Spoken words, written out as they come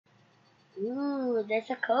Ooh, there's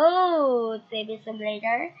a code. Saber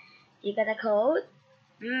Simulator. You got a code?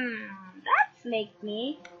 That's make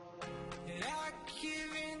me.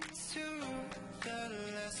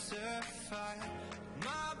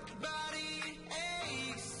 My body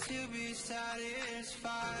aches to be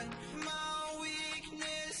satisfied. My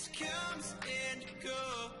weakness comes and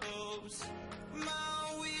goes.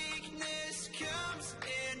 My weakness comes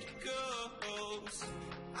and goes.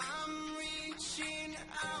 I'm reaching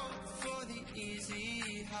out for the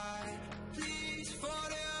easy high. Please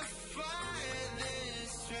fortify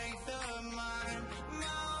this strength of mine.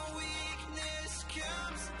 My weakness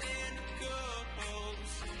comes and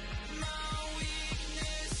goes. My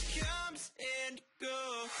weakness comes and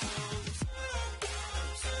goes.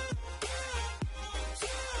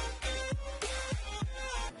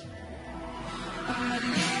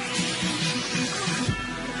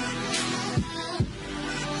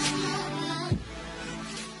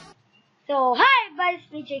 So, hi, buddies,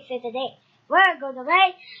 me Jake, so today we're going to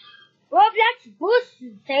play Roblox Boost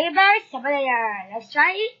Saber Simulator. Let's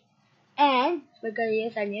try it. And we're going to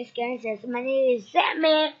use our new skin. Says, my name is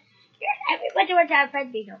Sammy. Everybody wants to have friend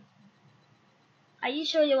me, though. Are you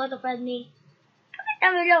sure you want to friend me? Comment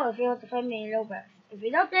down below if you want to friend me in Roblox. If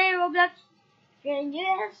you don't play Roblox, if you're in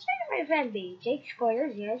US, try to friend me. Jake Squatter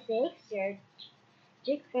 06,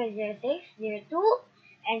 Jake Squatter 06, 02,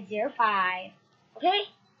 and 05. Okay?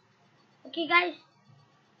 Okay, guys?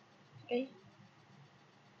 Okay?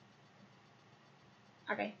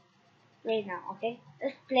 Okay. Play now, okay?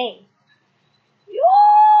 Let's play. Yo!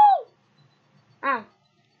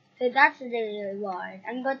 So that's the reward.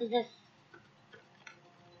 I'm going to just...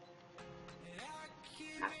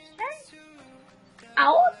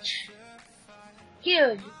 Ouch!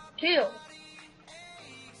 Huge. Kill.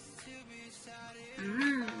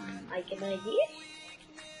 I can buy this.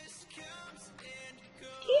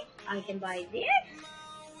 Okay, I can buy this.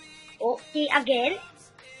 Okay, again.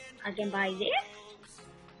 I can buy this.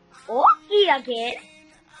 Okay, again.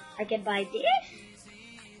 I can buy this.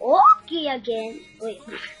 Okay, again. Wait.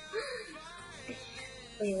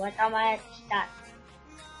 Wait, what am I at start?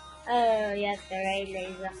 Oh, yes, the right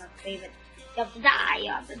laser is my favorite. You have to die,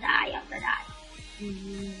 you have to die, you have to die.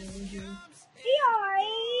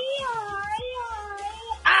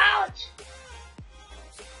 Ouch!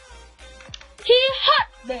 He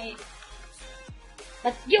hurt me!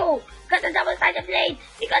 But you got a double-sided blade!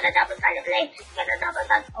 You got a double-sided blade! You got a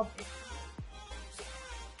double-sided... Okay.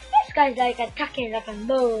 This guy's like attacking like a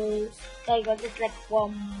no. So I got this like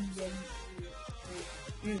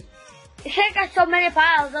It's like got so many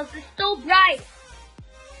piles of it's so bright.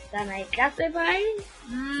 Then I got the bright.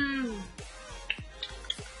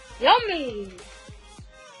 Yummy.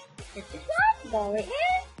 This is what? Go right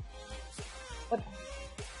here. What?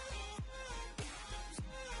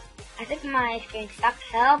 I think my screen stuck.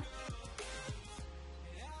 Help.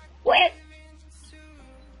 Wait.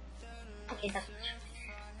 Okay, that's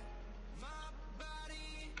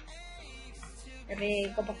let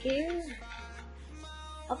me go back here.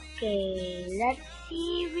 Okay, let's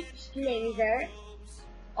see which laser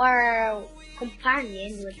or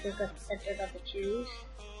companion that we're going to choose.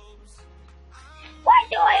 Why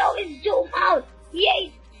do I always zoom out?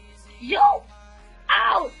 Yay! Zoom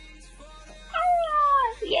out!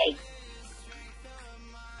 Ah, yay!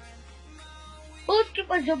 Who's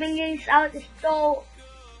keep on zooming in out is so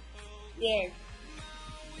weird.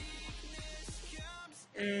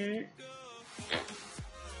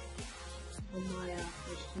 Oh my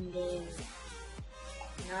god,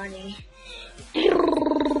 Nani. Can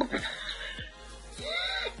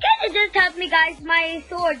you just help me, guys? My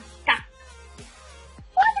sword stuck.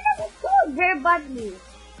 Why did I have a sword very badly?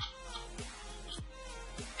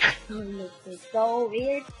 Oh, this is so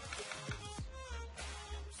weird.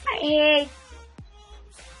 I hate.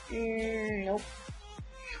 Nope.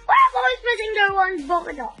 Why am I always pressing the wrong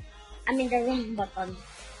button? I mean the wrong button.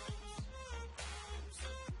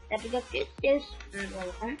 Let me go get this.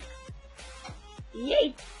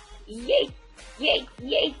 Yay! Yay! Yay!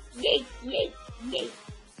 Yay! Yay! Yay! Yay!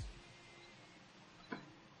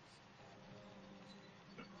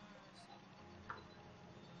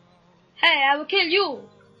 Hey, I will kill you!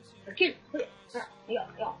 I'll kill you!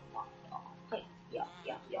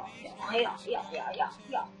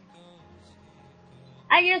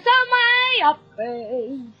 And you saw my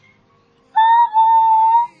face!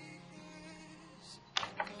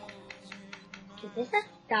 Did this just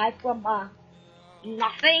die from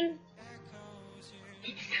nothing?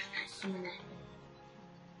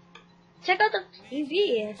 Check out the TV,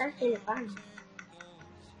 it's actually fun.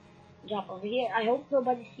 Drop over here. I hope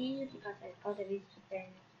nobody sees it because I thought it was super.